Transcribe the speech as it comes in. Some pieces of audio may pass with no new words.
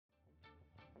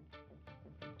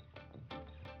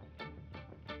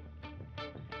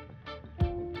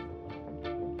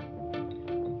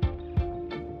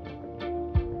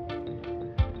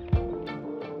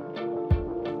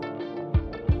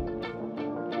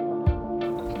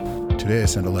Today I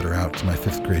sent a letter out to my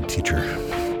 5th grade teacher,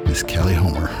 Miss Kelly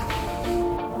Homer.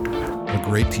 A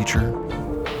great teacher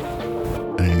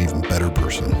and an even better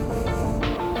person.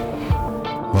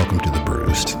 Welcome to The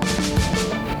Bruised.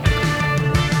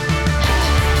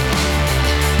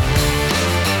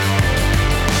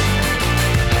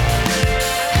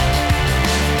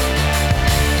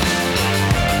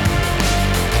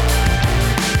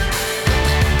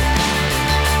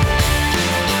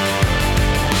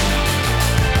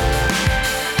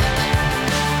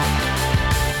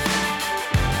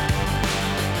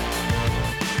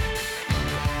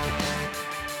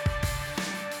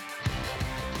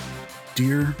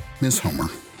 Dear Ms. Homer,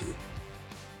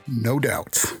 no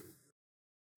doubt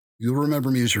you'll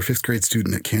remember me as your 5th grade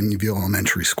student at Canyon View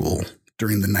Elementary School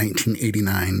during the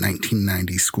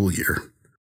 1989-1990 school year.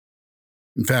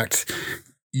 In fact,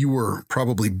 you were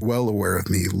probably well aware of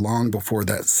me long before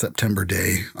that September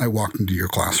day I walked into your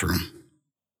classroom.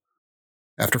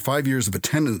 After 5 years of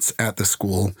attendance at the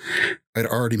school, I'd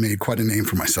already made quite a name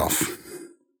for myself.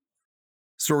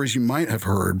 Stories you might have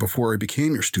heard before I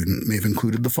became your student may have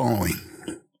included the following.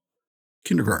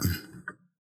 Kindergarten.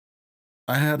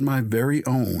 I had my very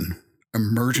own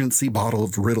emergency bottle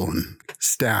of Ritalin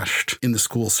stashed in the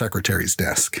school secretary's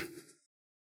desk.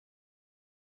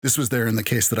 This was there in the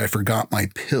case that I forgot my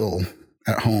pill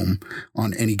at home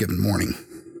on any given morning.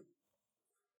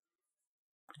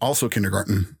 Also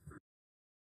kindergarten.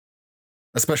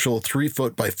 A special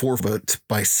 3-foot by 4-foot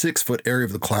by 6-foot area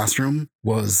of the classroom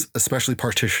was especially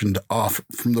partitioned off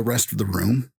from the rest of the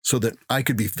room so that I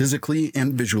could be physically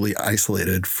and visually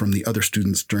isolated from the other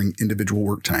students during individual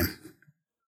work time.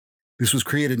 This was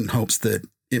created in hopes that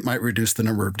it might reduce the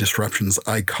number of disruptions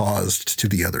I caused to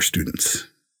the other students.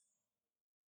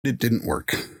 It didn't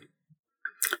work.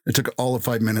 It took all of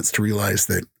 5 minutes to realize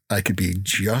that I could be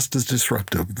just as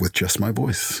disruptive with just my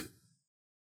voice.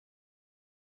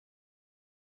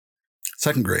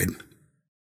 2nd grade.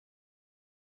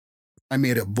 I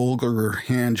made a vulgar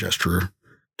hand gesture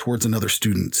towards another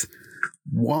student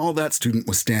while that student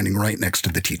was standing right next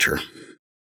to the teacher.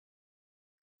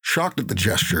 Shocked at the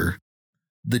gesture,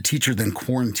 the teacher then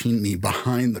quarantined me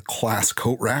behind the class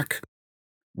coat rack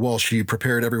while she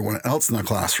prepared everyone else in the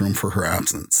classroom for her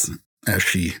absence, as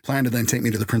she planned to then take me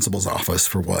to the principal's office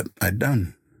for what I'd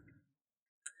done.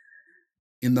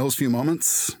 In those few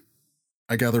moments,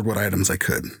 I gathered what items I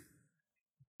could.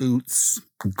 Boots,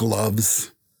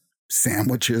 gloves,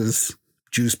 sandwiches,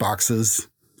 juice boxes,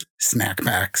 snack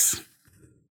packs.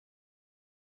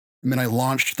 And then I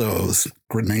launched those,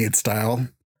 grenade style,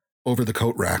 over the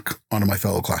coat rack onto my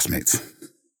fellow classmates.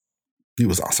 It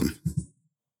was awesome.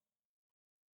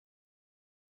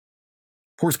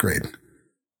 4th grade.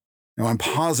 Now I'm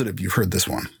positive you've heard this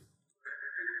one.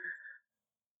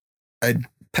 I'd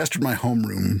pestered my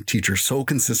homeroom teacher so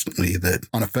consistently that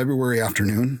on a February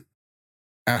afternoon,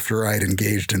 after I'd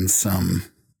engaged in some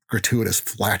gratuitous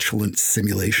flatulent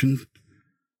simulation,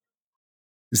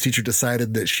 this teacher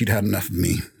decided that she'd had enough of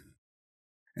me.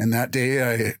 And that day,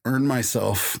 I earned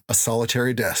myself a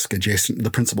solitary desk adjacent to the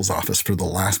principal's office for the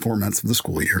last 4 months of the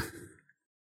school year.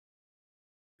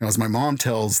 Now, as my mom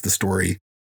tells the story,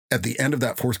 at the end of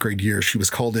that 4th grade year, she was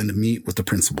called in to meet with the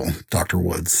principal, Dr.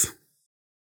 Woods.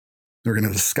 They were going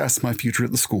to discuss my future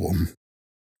at the school.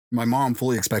 My mom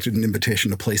fully expected an invitation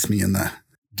to place me in the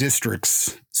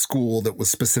district's school that was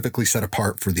specifically set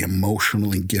apart for the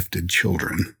emotionally gifted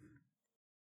children.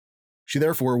 She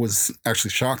therefore was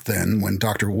actually shocked then when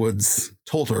Dr. Woods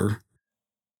told her,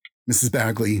 "Mrs.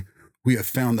 Bagley, we have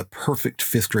found the perfect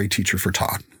 5th grade teacher for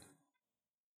Todd."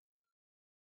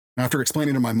 After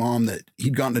explaining to my mom that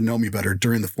he'd gotten to know me better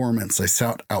during the 4 months I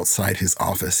sat outside his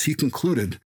office, he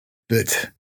concluded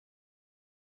that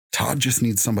Todd just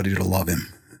needs somebody to love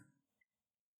him.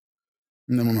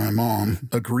 And then when my mom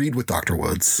agreed with Dr.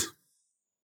 Woods,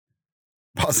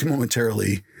 pausing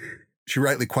momentarily, she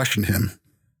rightly questioned him.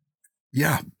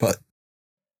 "Yeah, but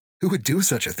who would do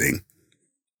such a thing?"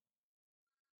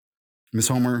 Miss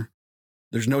Homer,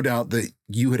 there's no doubt that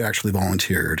you had actually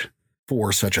volunteered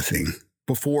for such a thing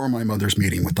before my mother's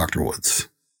meeting with Dr. Woods.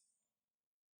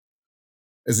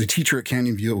 As a teacher at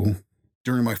Canyon View,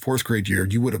 during my 4th grade year,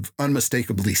 you would have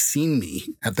unmistakably seen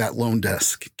me at that lone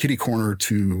desk, kitty corner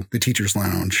to the teacher's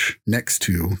lounge next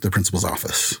to the principal's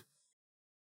office.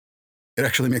 It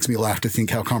actually makes me laugh to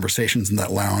think how conversations in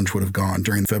that lounge would have gone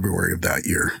during February of that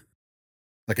year.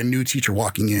 Like a new teacher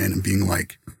walking in and being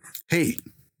like, "Hey,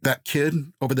 that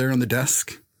kid over there on the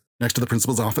desk next to the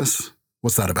principal's office,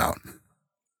 what's that about?"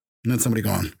 And then somebody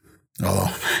going,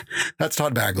 "Oh, that's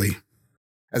Todd Bagley,"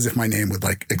 as if my name would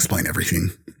explain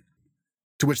everything.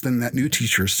 To which then that new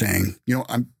teacher is saying,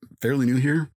 "I'm fairly new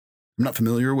here. I'm not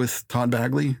familiar with Todd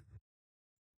Bagley.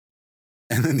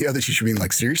 And then the other teacher being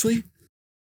like, seriously?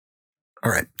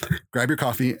 All right, grab your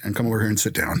coffee and come over here and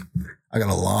sit down. I got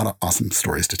a lot of awesome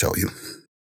stories to tell you.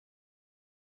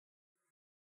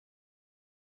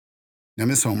 Now,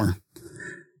 Miss Homer,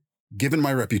 given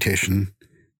my reputation,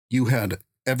 you had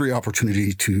every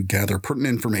opportunity to gather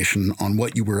pertinent information on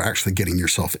what you were actually getting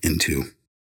yourself into.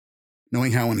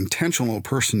 Knowing how an intentional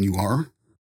person you are,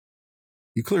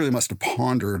 you clearly must have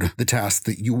pondered the task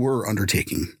that you were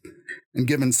undertaking. And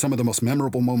given some of the most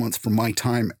memorable moments from my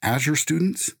time as your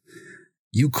students,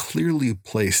 you clearly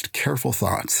placed careful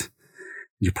thoughts.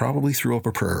 You probably threw up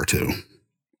a prayer or two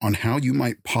on how you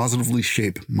might positively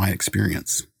shape my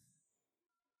experience.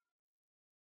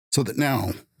 So that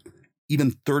now,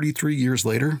 even 33 years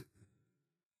later,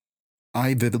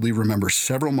 I vividly remember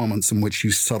several moments in which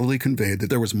you subtly conveyed that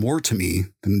there was more to me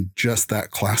than just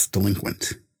that class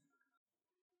delinquent.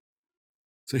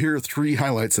 So here are 3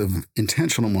 highlights of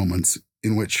intentional moments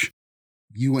in which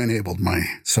you enabled my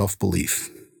self-belief.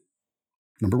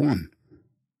 Number 1,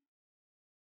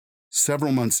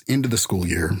 several months into the school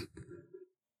year,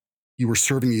 you were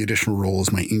serving the additional role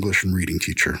as my English and reading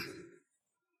teacher.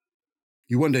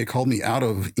 You one day called me out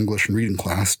of English and reading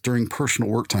class during personal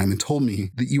work time and told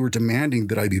me that you were demanding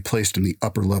that I be placed in the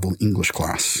upper level English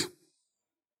class.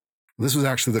 This was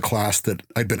actually the class that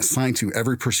I'd been assigned to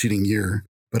every preceding year,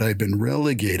 but I'd been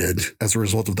relegated as a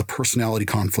result of the personality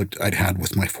conflict I'd had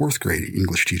with my 4th grade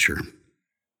English teacher.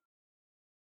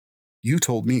 You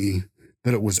told me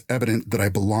that it was evident that I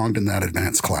belonged in that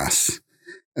advanced class,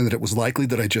 and that it was likely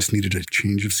that I just needed a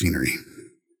change of scenery.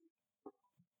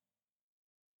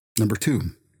 Number 2.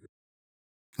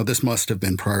 Now, this must have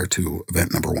been prior to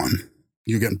event number 1.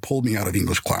 You again pulled me out of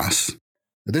English class.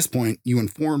 At this point, you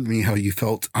informed me how you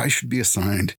felt I should be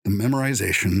assigned the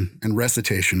memorization and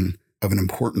recitation of an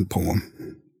important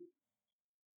poem.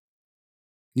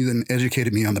 You then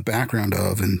educated me on the background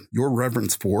of and your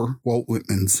reverence for Walt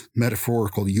Whitman's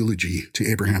metaphorical eulogy to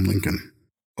Abraham Lincoln,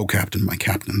 "O Captain, my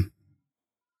Captain."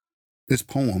 This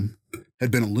poem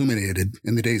had been illuminated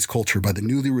in the day's culture by the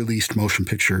newly released motion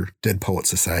picture Dead Poets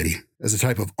Society as a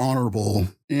type of honorable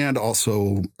and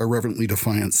also irreverently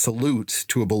defiant salute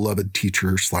to a beloved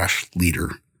teacher/leader.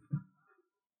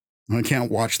 I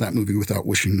can't watch that movie without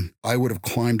wishing I would have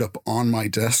climbed up on my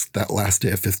desk that last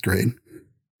day of 5th grade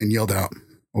and yelled out,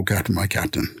 "O Captain, my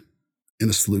Captain," in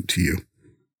a salute to you.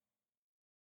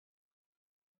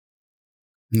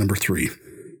 Number 3.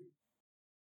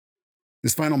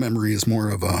 This final memory is more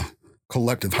of a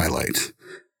collective highlight,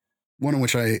 one in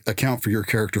which I account for your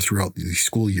character throughout the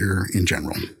school year in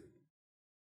general.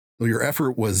 Though your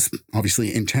effort was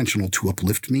obviously intentional to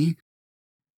uplift me,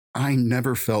 I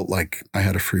never felt like I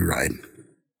had a free ride.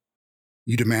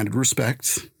 You demanded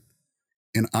respect,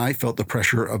 and I felt the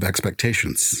pressure of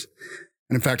expectations.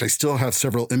 And in fact, I still have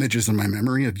several images in my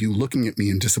memory of you looking at me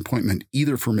in disappointment,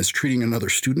 either for mistreating another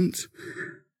student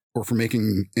or for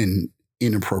making an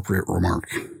inappropriate remark.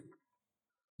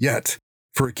 Yet,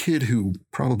 for a kid who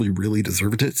probably really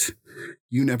deserved it,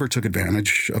 you never took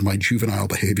advantage of my juvenile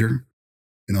behavior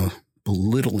in a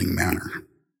belittling manner.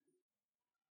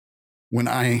 When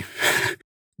I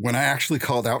actually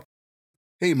called out,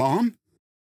 "Hey, Mom,"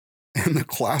 and the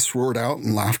class roared out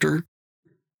in laughter,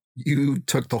 you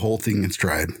took the whole thing in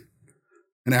stride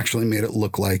and actually made it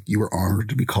look like you were honored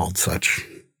to be called such.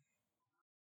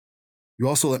 You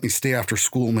also let me stay after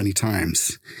school many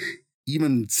times,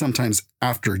 even sometimes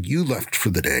after you left for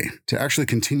the day, to actually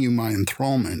continue my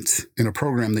enthrallment in a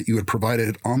program that you had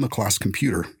provided on the class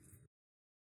computer.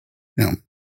 Now,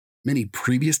 many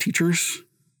previous teachers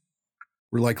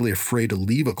were likely afraid to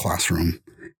leave a classroom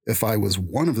if I was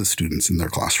one of the students in their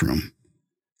classroom,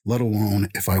 let alone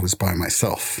if I was by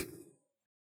myself.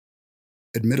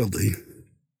 Admittedly,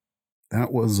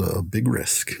 that was a big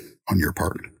risk on your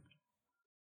part.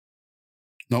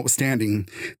 Notwithstanding,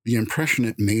 the impression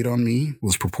it made on me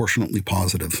was proportionately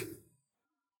positive.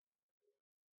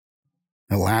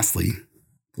 Now, lastly,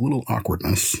 a little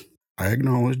awkwardness. I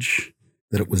acknowledge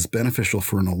that it was beneficial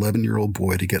for an 11-year-old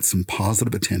boy to get some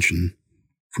positive attention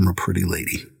from a pretty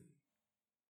lady.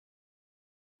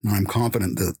 Now, I'm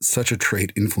confident that such a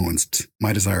trait influenced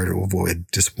my desire to avoid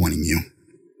disappointing you.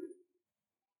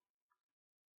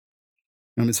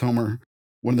 Now, Ms. Homer,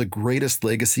 one of the greatest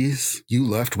legacies you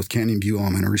left with Canyon View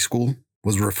Elementary School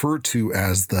was referred to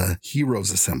as the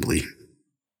Heroes Assembly.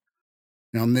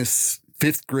 Now, in this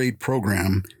 5th grade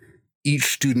program, each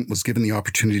student was given the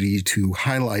opportunity to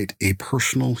highlight a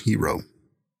personal hero.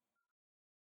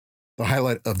 The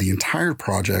highlight of the entire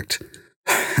project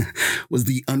was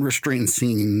the unrestrained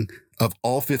singing of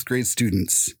all 5th grade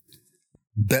students,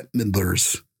 Bette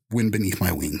Midler's wind beneath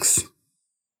my wings.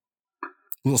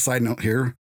 Little side note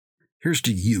here. Here's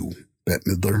to you, Bette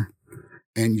Midler,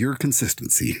 and your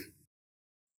consistency.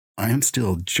 I am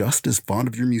still just as fond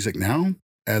of your music now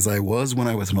as I was when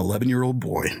I was an 11-year-old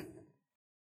boy.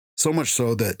 So much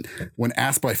so that when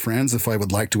asked by friends if I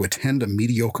would like to attend a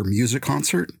mediocre music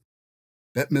concert,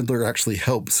 Bette Midler actually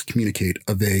helps communicate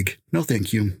a vague, no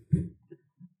thank you.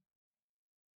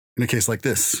 In a case like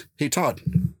this, hey Todd,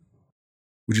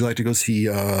 would you like to go see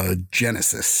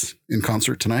Genesis in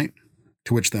concert tonight?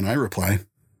 To which then I reply,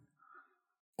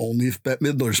 only if Bette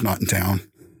Midler's not in town.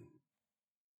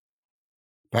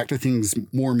 Back to things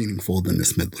more meaningful than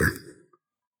Miss Midler.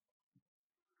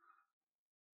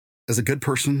 As a good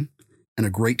person and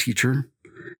a great teacher,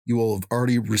 you will have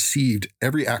already received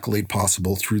every accolade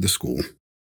possible through the school.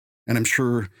 And I'm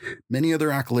sure many other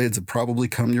accolades have probably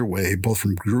come your way, both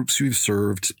from groups you've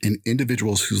served and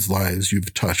individuals whose lives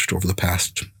you've touched over the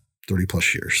past 30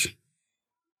 plus years.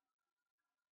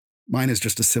 Mine is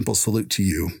just a simple salute to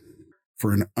you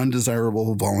for an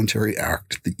undesirable voluntary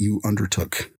act that you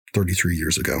undertook 33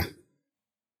 years ago.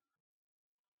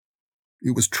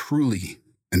 It was truly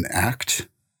an act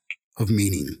of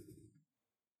meaning.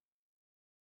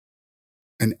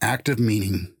 An act of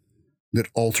meaning that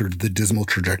altered the dismal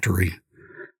trajectory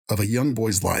of a young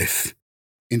boy's life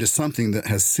into something that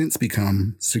has since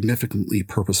become significantly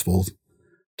purposeful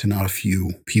to not a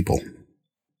few people.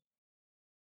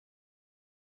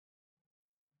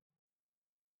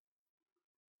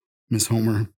 Miss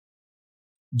Homer,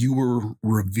 you were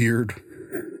revered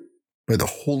by the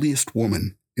holiest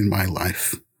woman in my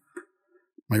life,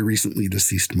 my recently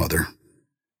deceased mother.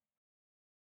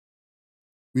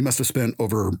 We must have spent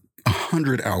over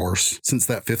 100 hours since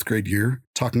that 5th grade year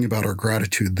talking about our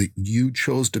gratitude that you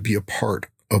chose to be a part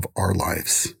of our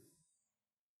lives.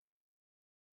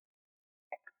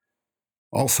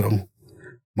 Also,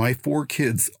 my 4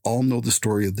 kids all know the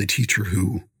story of the teacher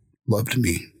who loved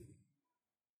me.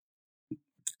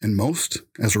 And most,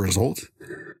 as a result,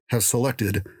 have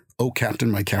selected "Oh Captain,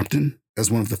 My Captain"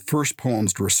 as one of the first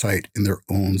poems to recite in their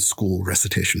own school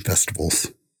recitation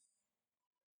festivals.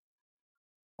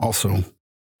 Also,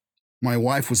 my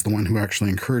wife was the one who actually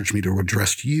encouraged me to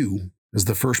address you as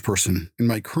the first person in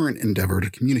my current endeavor to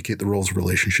communicate the roles of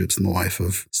relationships in the life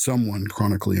of someone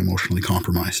chronically emotionally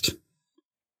compromised.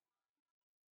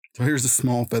 So here's a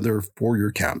small feather for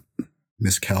your cap,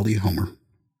 Miss Callie Homer.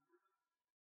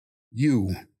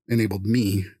 You enabled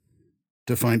me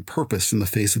to find purpose in the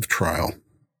face of trial,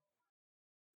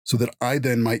 so that I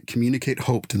then might communicate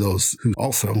hope to those who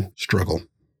also struggle.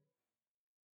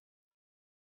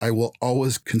 I will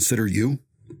always consider you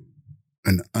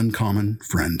an uncommon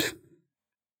friend.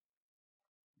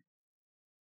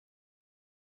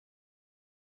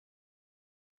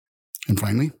 And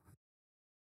finally,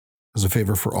 as a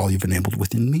favor for all you've enabled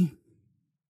within me,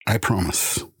 I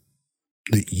promise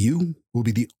that you will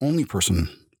be the only person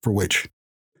for which,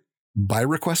 by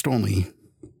request only,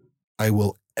 I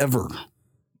will ever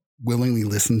willingly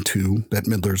listen to Bette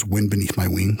Midler's "Wind Beneath My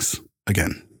Wings"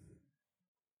 again.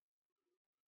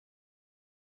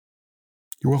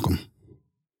 You're welcome.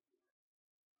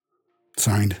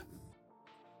 Signed,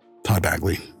 Todd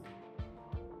Bagley,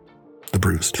 The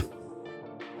Bruised.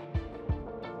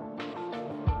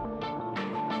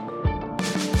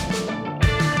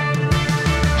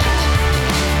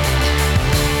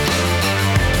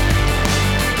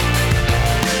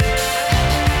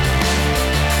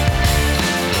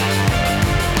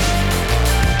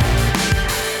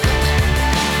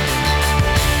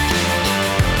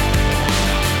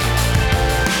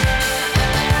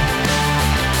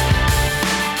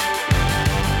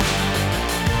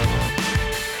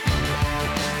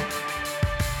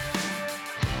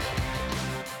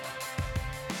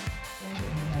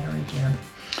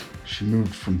 She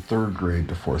moved from 3rd grade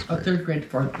to 4th grade. Oh, 3rd grade to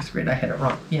 4th grade. I had it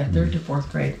wrong. Yeah, 3rd to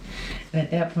 4th grade. And at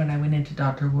that point, I went into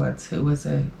Dr. Woods, who was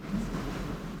a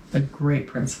great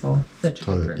principal. Such a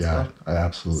good principal. Yeah,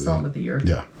 absolutely. Salt of the earth.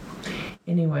 Yeah.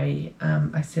 Anyway,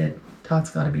 I said, Todd's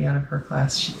got to be out of her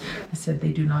class. I said,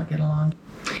 they do not get along.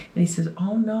 And he says,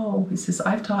 oh no. He says,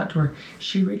 I've talked to her.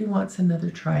 She really wants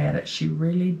another try at it. She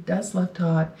really does love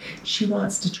Todd. She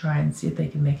wants to try and see if they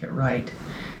can make it right.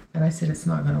 And I said, it's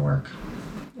not going to work.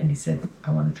 And he said,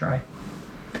 I want to try.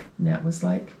 And that was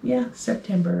like,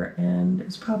 September. And it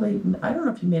was probably, I don't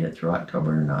know if he made it through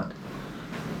October or not.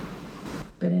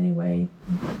 But anyway,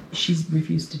 she's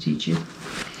refused to teach you.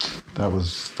 That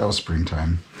was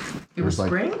springtime. It was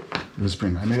spring? It was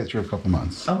spring. I made it through a couple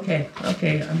months. Okay.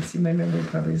 I'm seeing my memory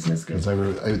probably isn't as good.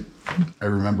 Because I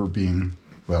remember being,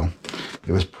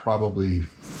 it was probably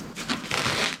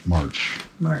March.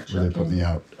 Where they put me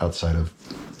outside of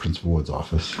Principal Wood's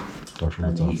office, Dr.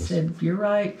 Wood's And he office. said, "You're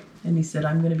right." And he said,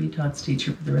 "I'm going to be Todd's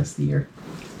teacher for the rest of the year."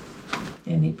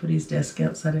 And he put his desk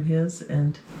outside of his,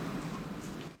 and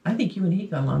I think you and he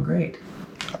got along great.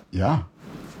 Yeah.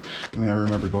 I mean, I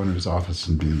remember going to his office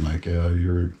and being like,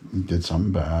 you did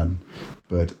something bad.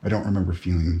 But I don't remember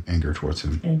feeling anger towards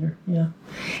him. Anger, yeah.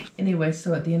 Anyway,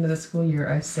 so at the end of the school year,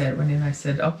 I said,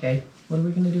 okay, what are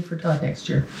we going to do for Todd next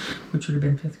year? Which would have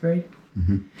been 5th grade.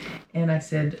 Mm-hmm. And I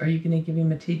said, are you going to give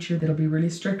him a teacher that'll be really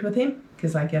strict with him?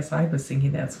 Because I guess I was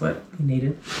thinking that's what he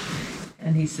needed.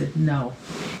 And he said, no.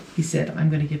 He said, I'm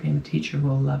going to give him a teacher who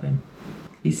will love him.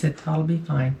 He said, Todd will be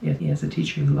fine if he has a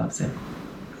teacher who loves him.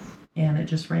 And it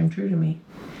just rang true to me.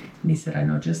 And he said, I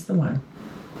know just the one.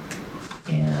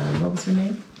 And what was her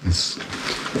name? It's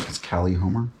Callie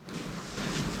Homer.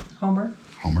 Homer.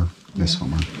 Homer. Miss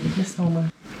Homer. Miss Homer.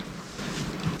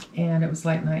 And it was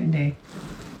like night and day.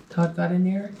 Todd got in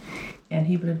there, and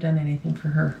he would have done anything for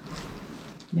her.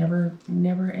 Never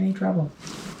any trouble.